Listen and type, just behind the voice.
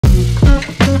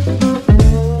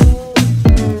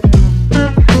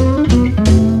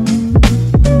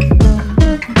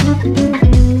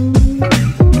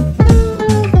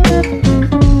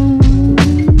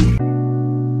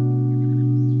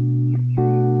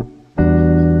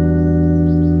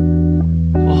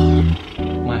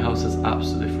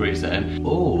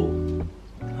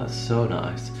so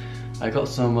nice. I got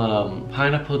some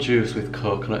pineapple juice with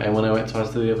coconut in when I went to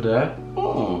Asda the other day.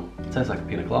 Tastes like a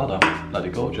pina colada. Bloody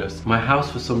gorgeous. My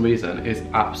house for some reason is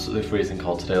absolutely freezing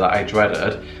cold today. Like I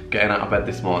dreaded getting out of bed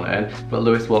this morning, but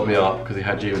Lewis woke me up because he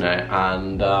had uni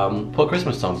and put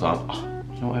Christmas songs on. Oh,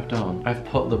 you know what I've done? I've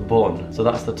put the bun, so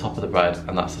that's the top of the bread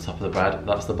and that's the top of the bread,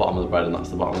 that's the bottom of the bread and that's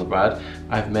the bottom of the bread.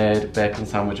 I've made bacon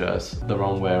sandwiches the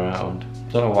wrong way around.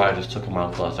 Don't know why I just took a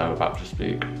mouthful as I was about to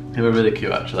speak. They were really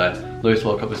cute actually. Lewis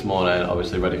woke up this morning,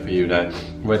 obviously ready for uni,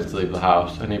 ready to leave the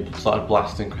house, and he started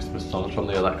blasting Christmas songs from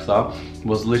the Alexa.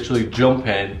 Was literally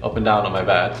jumping up and down on my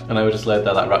bed, and I was just laid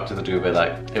there like wrapped in the duvet,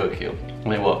 like it was cute.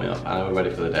 And it woke me up and I was ready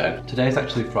for the day. Today's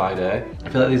actually Friday. I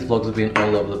feel like these vlogs have been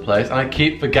all over the place and I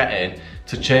keep forgetting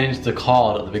to change the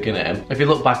card at the beginning. If you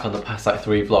look back on the past like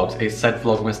 3 vlogs, it said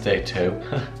Vlogmas Day 2.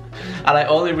 And I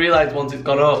only realised once it's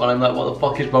gone up and I'm like, what the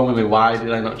fuck is wrong with me? Why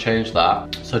did I not change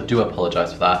that? So I do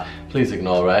apologise for that. Please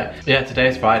ignore it. But yeah,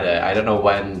 today's Friday. I don't know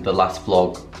when the last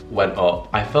vlog went up.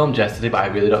 I filmed yesterday, but I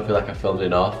really don't feel like I filmed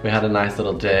enough. We had a nice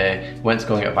little day, went to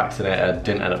go and get vaccinated,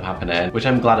 didn't end up happening, which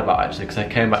I'm glad about actually, because I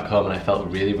came back home and I felt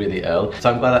really, really ill.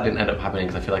 So I'm glad that didn't end up happening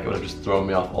because I feel like it would have just thrown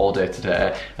me off all day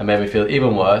today and made me feel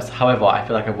even worse. However, I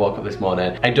feel like I woke up this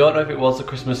morning. I don't know if it was the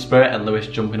Christmas spirit and Lewis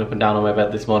jumping up and down on my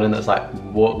bed this morning that's like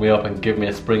woke me up and give me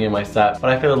a spring in my step, but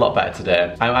I feel a lot better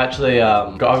today. I'm actually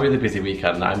got a really busy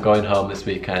weekend. I'm going home this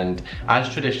weekend as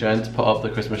tradition to put up the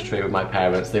Christmas tree with my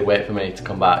parents. They wait for me to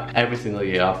come back every single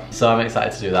year. So I'm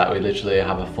excited to do that. We literally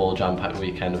have a full jam-packed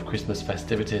weekend of Christmas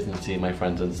festivities and seeing my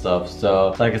friends and stuff.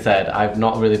 So like I said, I've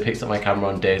not really picked up my camera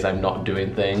on days I'm not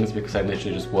doing things because I'm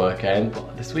literally just working.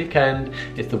 But this weekend,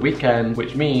 it's the weekend,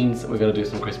 which means we're gonna do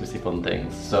some Christmassy fun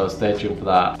things. So stay tuned for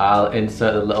that. I'll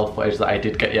insert the little footage that I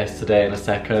did get yesterday in a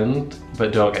second,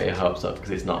 but don't get your hopes up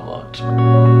because it's not much.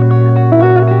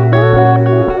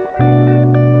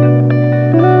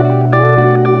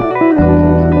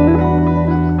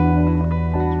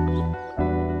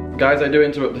 Guys, I do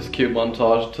interrupt this cute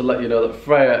montage to let you know that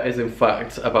Freya is in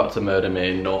fact about to murder me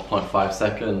in 0.5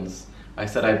 seconds. I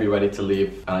said I'd be ready to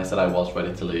leave, and I said I was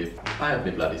ready to leave. I have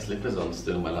my bloody slippers on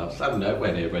still, my loves. I'm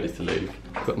nowhere near ready to leave.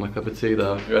 Got my cup of tea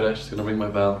though. You ready? She's gonna ring my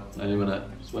bell any minute.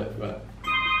 Just wait for it.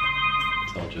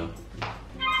 Told you.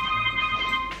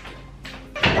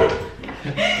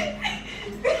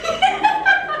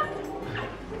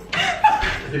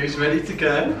 Who's ready to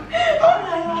go?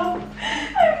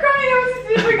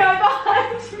 The guy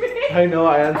behind me. I know,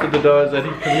 I answered the door and said,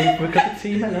 "Can you have a cup of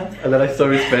tea, my love?" And then I saw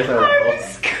his face, I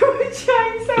was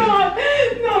trying so hard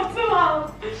not to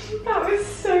laugh. That was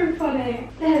so funny.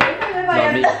 I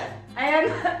am.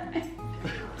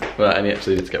 Right, I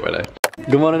actually need to get ready.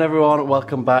 Good morning everyone,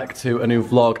 welcome back to a new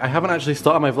vlog. I haven't actually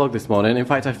started my vlog this morning. In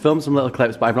fact, I filmed some little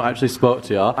clips, but I've not actually spoke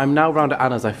to you. I'm now round at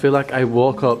Anna's. I feel like I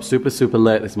woke up super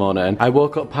late this morning. I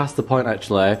woke up past the point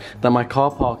actually that my car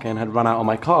parking had run out on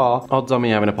my car. Odds on me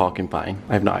having a parking fine.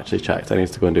 I've not actually checked, I need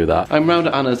to go and do that. I'm round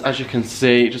at Anna's, as you can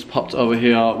see, just popped over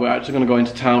here. We're actually gonna go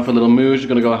into town for a little mooze. We're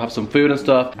gonna go have some food and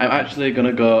stuff. I'm actually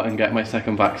gonna go and get my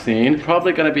second vaccine.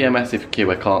 Probably gonna be a messy for Q,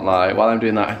 I can't lie. While I'm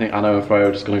doing that, I think Anna and Freya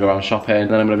are just gonna go around shopping,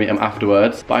 and then I'm gonna meet them afterwards.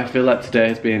 But I feel like today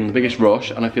has been the biggest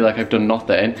rush and I feel like I've done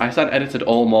nothing. I sat edited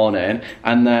all morning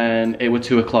and then it was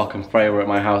 2 o'clock and Freya were at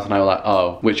my house and I was like,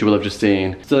 oh, which you will have just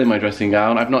seen. Still in my dressing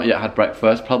gown. I've not yet had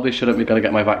breakfast. Probably shouldn't be gonna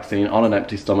get my vaccine on an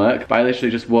empty stomach. But I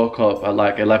literally just woke up at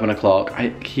like 11 o'clock.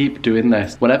 I keep doing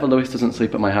this. Whenever Lewis doesn't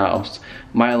sleep at my house,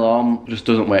 my alarm just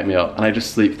doesn't wake me up and I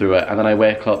just sleep through it. And then I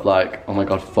wake up like, oh my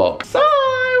God, fuck. So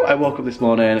I woke up this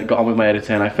morning, got on with my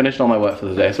editing, I finished all my work for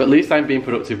the day. So at least I'm being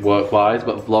productive work-wise,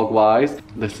 but vlog-wise,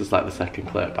 this is like the second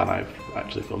clip and I've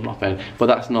actually filmed nothing. But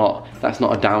that's not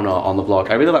a downer on the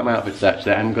vlog. I really like my outfit today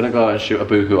actually. I'm gonna go and shoot a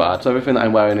Boohoo ad. So everything that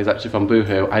I'm wearing is actually from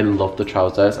Boohoo. I love the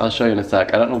trousers. I'll show you in a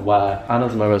sec. I don't know where.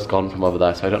 Anna's mirror's gone from over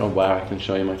there, so I don't know where I can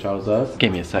show you my trousers.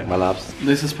 Give me a sec, my labs.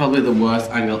 This is probably the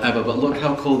worst angle ever, but look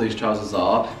how cool these trousers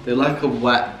are. They're like a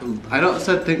wet, I don't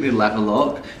think they leather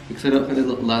look, because I don't think they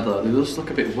look leather. They just look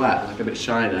a bit wet, like a bit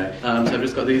shiny. So I've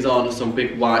just got these on, some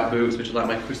big white boots, which are like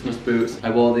my Christmas boots. I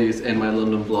wore these in my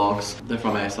London vlogs. They're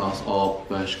from ASOS or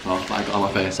Bershka, but I got on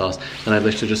my ASOS. And I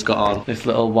literally just got on this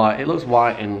little white, it looks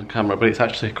white in camera, but it's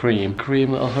actually cream.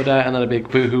 Cream little hoodie and then a big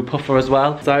Boohoo puffer as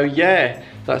well. So yeah,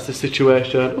 that's the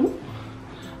situation. Ooh.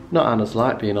 Not Anna's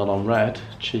light being on red,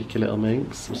 cheeky little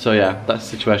minx. So yeah,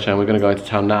 that's the situation. We're gonna go into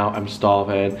town now. I'm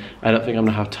starving. I don't think I'm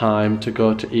gonna have time to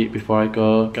go to eat before I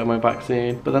go get my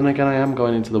vaccine. But then again, I am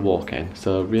going into the walk-in.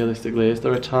 So realistically, is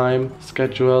there a time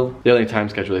schedule? The only time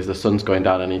schedule is the sun's going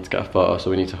down. I need to get a photo, so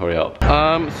we need to hurry up.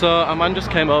 So a man just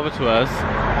came over to us,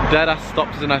 dead ass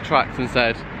stopped us in our tracks and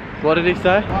said, What did he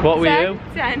say? What were you?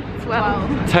 10,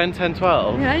 12. 10, 10,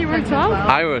 12? Yeah, you were 12.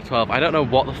 I were 12. I don't know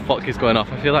what the fuck is going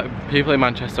off. I feel like people in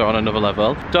Manchester are on another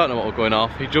level. Don't know what we're going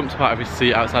off. He jumped up out of his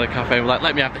seat outside a cafe and was like,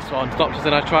 let me have this one. Stopped us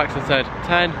in our tracks and said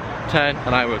 10, 10,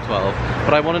 and I were 12.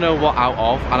 But I want to know what out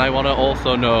of, and I want to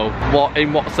also know what,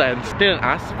 in what sense. Didn't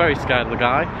ask, very scared of the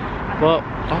guy. But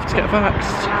I'll have to get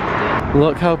vaxxed.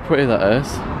 Look how pretty that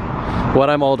is.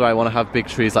 When I'm older, I want to have big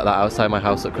trees like that outside my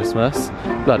house at Christmas.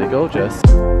 Bloody gorgeous.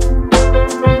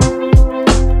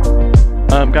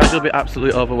 Guys, you'll be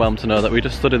absolutely overwhelmed to know that we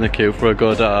just stood in the queue for a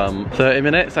good 30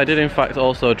 minutes. I did in fact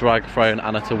also drag Freya and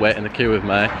Anna to wait in the queue with me,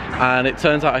 and it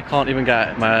turns out I can't even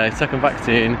get my second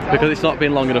vaccine because it's not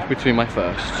been long enough between my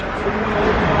first.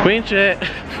 Queen shit!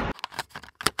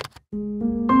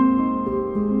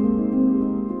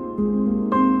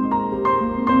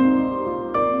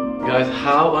 Guys,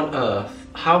 how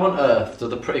on earth do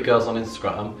the pretty girls on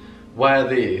Instagram wear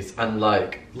these and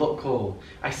like look cool?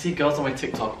 I see girls on my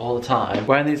TikTok all the time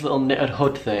wearing these little knitted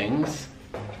hood things.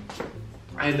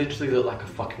 I literally look like a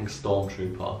fucking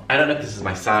stormtrooper. I don't know if this is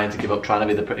my sign to give up trying to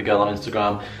be the pretty girl on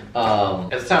Instagram.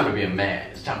 It's time to be a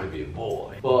man, it's time to be a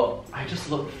boy. But I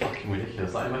just look fucking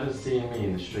ridiculous. Like, imagine seeing me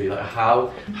in the street. Like,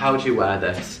 how do you wear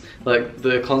this? Like,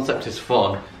 the concept is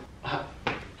fun.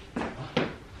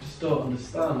 Don't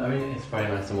understand. I mean, it's very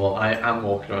nice and warm. I am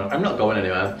walking around. I'm not going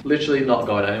anywhere. Literally not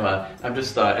going anywhere. I'm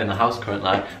just in the house currently.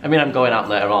 I mean, I'm going out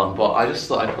later on, but I just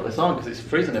thought I'd put this on because it's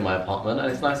freezing in my apartment and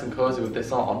it's nice and cozy with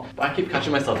this on. But I keep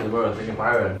catching myself in the mirror and thinking,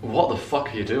 Byron, what the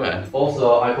fuck are you doing?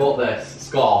 Also, I bought this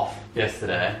scarf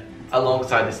yesterday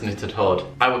alongside this knitted hood.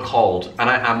 I was cold, and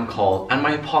I am cold, and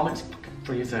my apartment's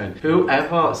freezing.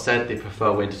 Whoever said they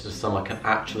prefer winter to summer can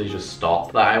actually just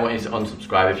stop. Like, I want you to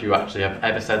unsubscribe if you actually have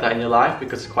ever said that in your life,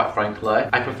 because quite frankly,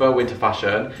 I prefer winter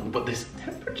fashion, but this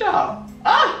temperature,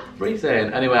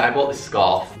 freezing. Anyway, I bought this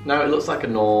scarf. Now it looks like a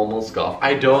normal scarf.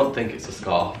 I don't think it's a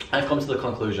scarf. I've come to the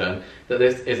conclusion that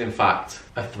this is in fact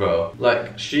a throw.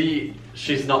 Like, she's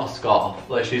not a scarf.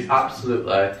 Like, she's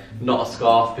absolutely not a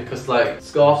scarf, because like,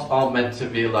 scarves aren't meant to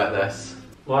be like this.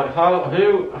 Like, how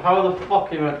the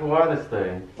fuck are you meant to wear this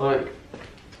thing? Like,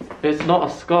 it's not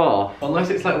a scarf. Unless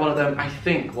it's like one of them, I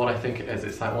think it is,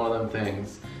 it's like one of them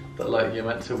things that like you're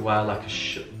meant to wear like a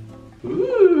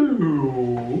Ooh.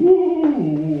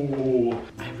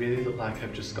 I really look like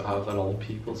I've just got out of an old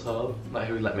people's home. Like,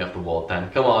 who let me off the ward then?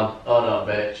 Come on. Oh no,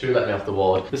 bitch, who let me off the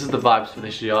ward? This is the vibes for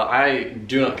this year. I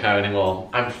do not care anymore.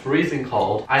 I'm freezing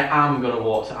cold. I am gonna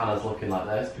walk to Anna's looking like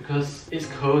this because it's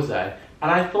cozy. And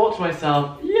I thought to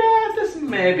myself, yeah, this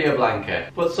may be a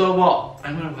blanket. But so what?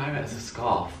 I'm gonna wear it as a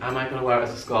scarf. Am I gonna wear it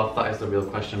as a scarf? That is the real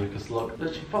question, because look,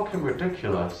 it's fucking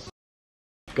ridiculous.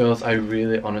 Girls, I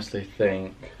really honestly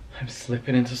think I'm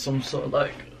slipping into some sort of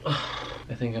like,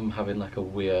 I think I'm having like a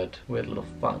weird little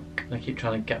funk. I keep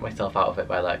trying to get myself out of it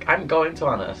by like, I'm going to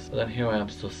Anna's. But then here I am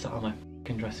still sat on my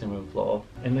fucking dressing room floor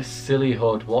in this silly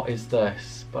hood. What is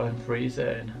this? But I'm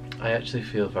freezing. I actually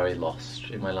feel very lost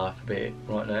in my life a bit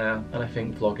right now, and I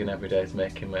think vlogging every day is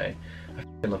making me,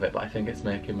 I love it, but I think it's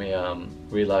making me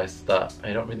realise that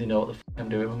I don't really know what the f I'm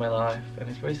doing with my life, and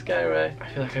it's very scary. I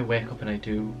feel like I wake up and I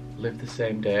do live the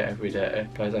same day every day.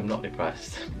 Guys, I'm not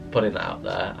depressed, putting that out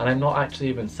there, and I'm not actually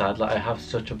even sad. Like, I have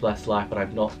such a blessed life and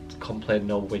I'm not complaining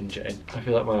or whinging. I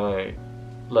feel like my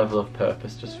level of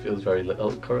purpose just feels very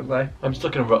little currently. I'm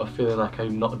stuck in a rut of feeling like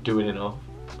I'm not doing enough,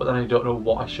 but then I don't know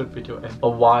what I should be doing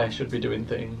or why I should be doing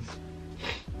things.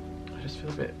 I just feel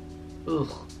a bit ugh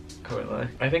currently.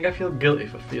 I think I feel guilty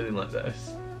for feeling like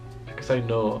this because I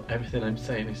know everything I'm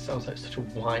saying, it sounds like such a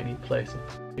whiny place of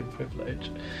f***ing privilege.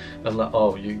 And like,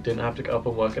 oh, you didn't have to get up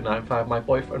and work at 9 to 5. My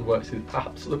boyfriend works his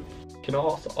absolute f***ing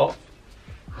arse off.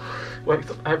 Wakes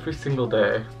up every single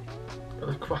day at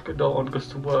the crack of dawn, goes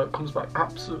to work, comes back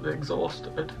absolutely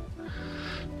exhausted.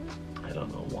 I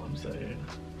don't know what I'm saying.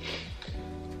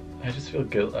 I just feel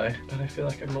guilty, and I feel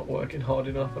like I'm not working hard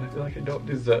enough, and I feel like I don't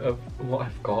deserve what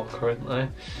I've got currently.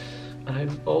 And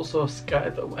I'm also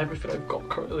scared that everything I've got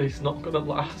currently is not going to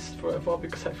last forever,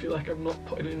 because I feel like I'm not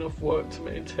putting enough work to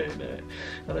maintain it.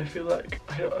 And I feel like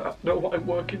I don't know what I'm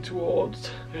working towards.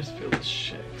 I just feel this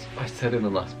shit. I said in the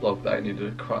last vlog that I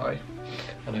needed to cry,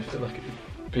 and I feel like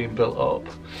it's being built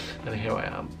up, and here I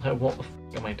am. Like, what the f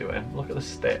am I doing? Look at the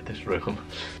state of this room.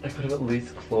 I could have at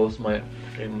least closed my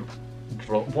f***ing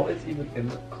drawer. What is even in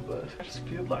the cupboard? I just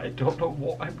feel like I don't know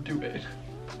what I'm doing.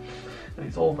 And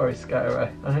it's all very scary.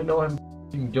 And I know I'm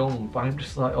f***ing young, but I'm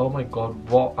just like, oh my god,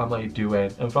 what am I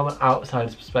doing? And from an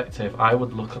outsider's perspective, I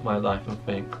would look at my life and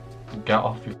think, get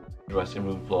off your dressing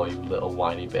room floor, you little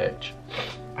whiny bitch.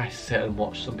 I sit and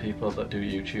watch some people that do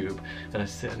YouTube and I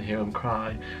sit and hear them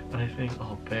cry and I think,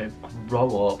 oh babe,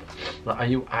 grow up. Like, are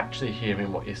you actually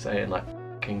hearing what you're saying? Like,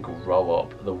 fucking grow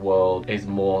up. The world is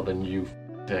more than you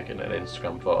taking an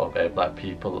Instagram photo, babe. Like,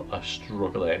 people are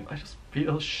struggling. I just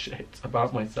feel shit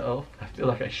about myself. I feel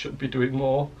like I should be doing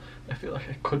more. I feel like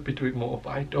I could be doing more, but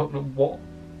I don't know what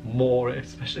more is.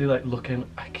 Especially like looking,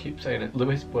 I keep saying it,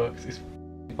 Lewis works his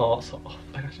arse off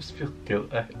and I just feel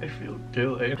guilty. I feel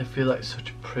guilty. I feel like such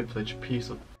a privileged piece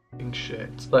of fucking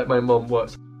shit. Like, my mum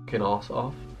works fucking arse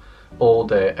off all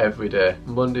day, every day,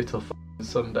 Monday till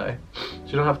Sunday.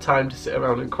 She don't have time to sit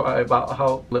around and cry about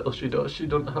how little she does. She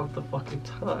doesn't have the fucking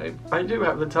time. I do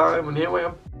have the time, and here I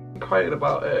am crying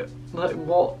about it. Like,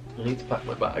 what? I need to pack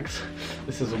my bags.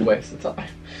 This is a waste of time.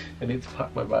 I need to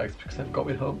pack my bags because I'm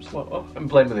going home tomorrow. I'm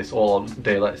blaming this all on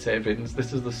daylight savings.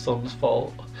 This is the sun's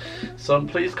fault. Sun,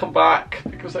 please come back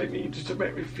because I need you to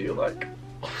make me feel like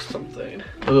something.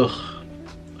 Ugh.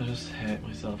 I just hate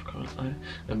myself currently.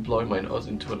 I'm blowing my nose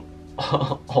into an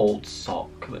old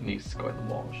sock that needs to go in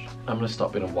the wash. I'm gonna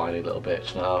stop being a whiny little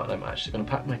bitch now, and I'm actually gonna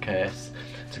pack my case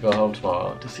to go home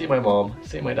tomorrow to see my mom,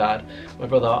 see my dad, my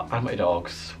brother and my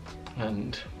dogs,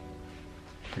 and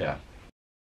yeah.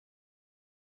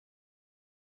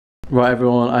 Right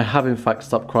everyone, I have in fact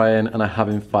stopped crying and I have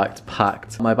in fact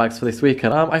packed my bags for this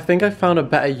weekend. I think I found a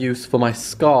better use for my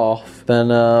scarf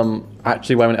than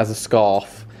actually wearing it as a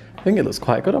scarf. I think it looks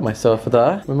quite good on my sofa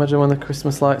there. Imagine when the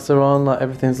Christmas lights are on, like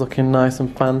everything's looking nice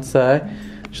and fancy.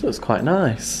 She looks quite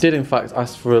nice. Did in fact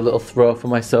ask for a little throw for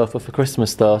my sofa for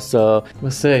Christmas though, so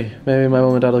we'll see. Maybe my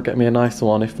mum and dad will get me a nicer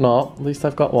one. If not, at least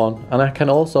I've got one. And I can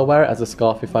also wear it as a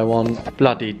scarf if I want.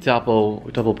 Bloody double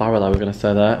barrel I was gonna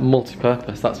say there.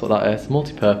 Multi-purpose, that's what that is.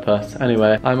 Multi-purpose.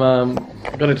 Anyway, I'm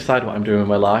gonna decide what I'm doing with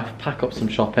my life. Pack up some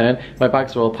shopping. My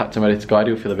bags are all packed and ready to go. I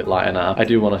do feel a bit lighter now. I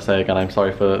do want to say again, I'm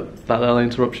sorry for that little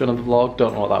interruption of the vlog.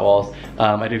 Don't know what that was.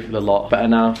 I do feel a lot better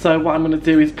now. So what I'm gonna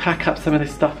do is pack up some of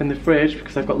this stuff in the fridge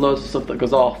because I've got loads of stuff that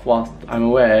goes off whilst I'm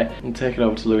away, and take it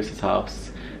over to Lewis's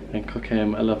house and cook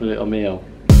him a lovely little meal.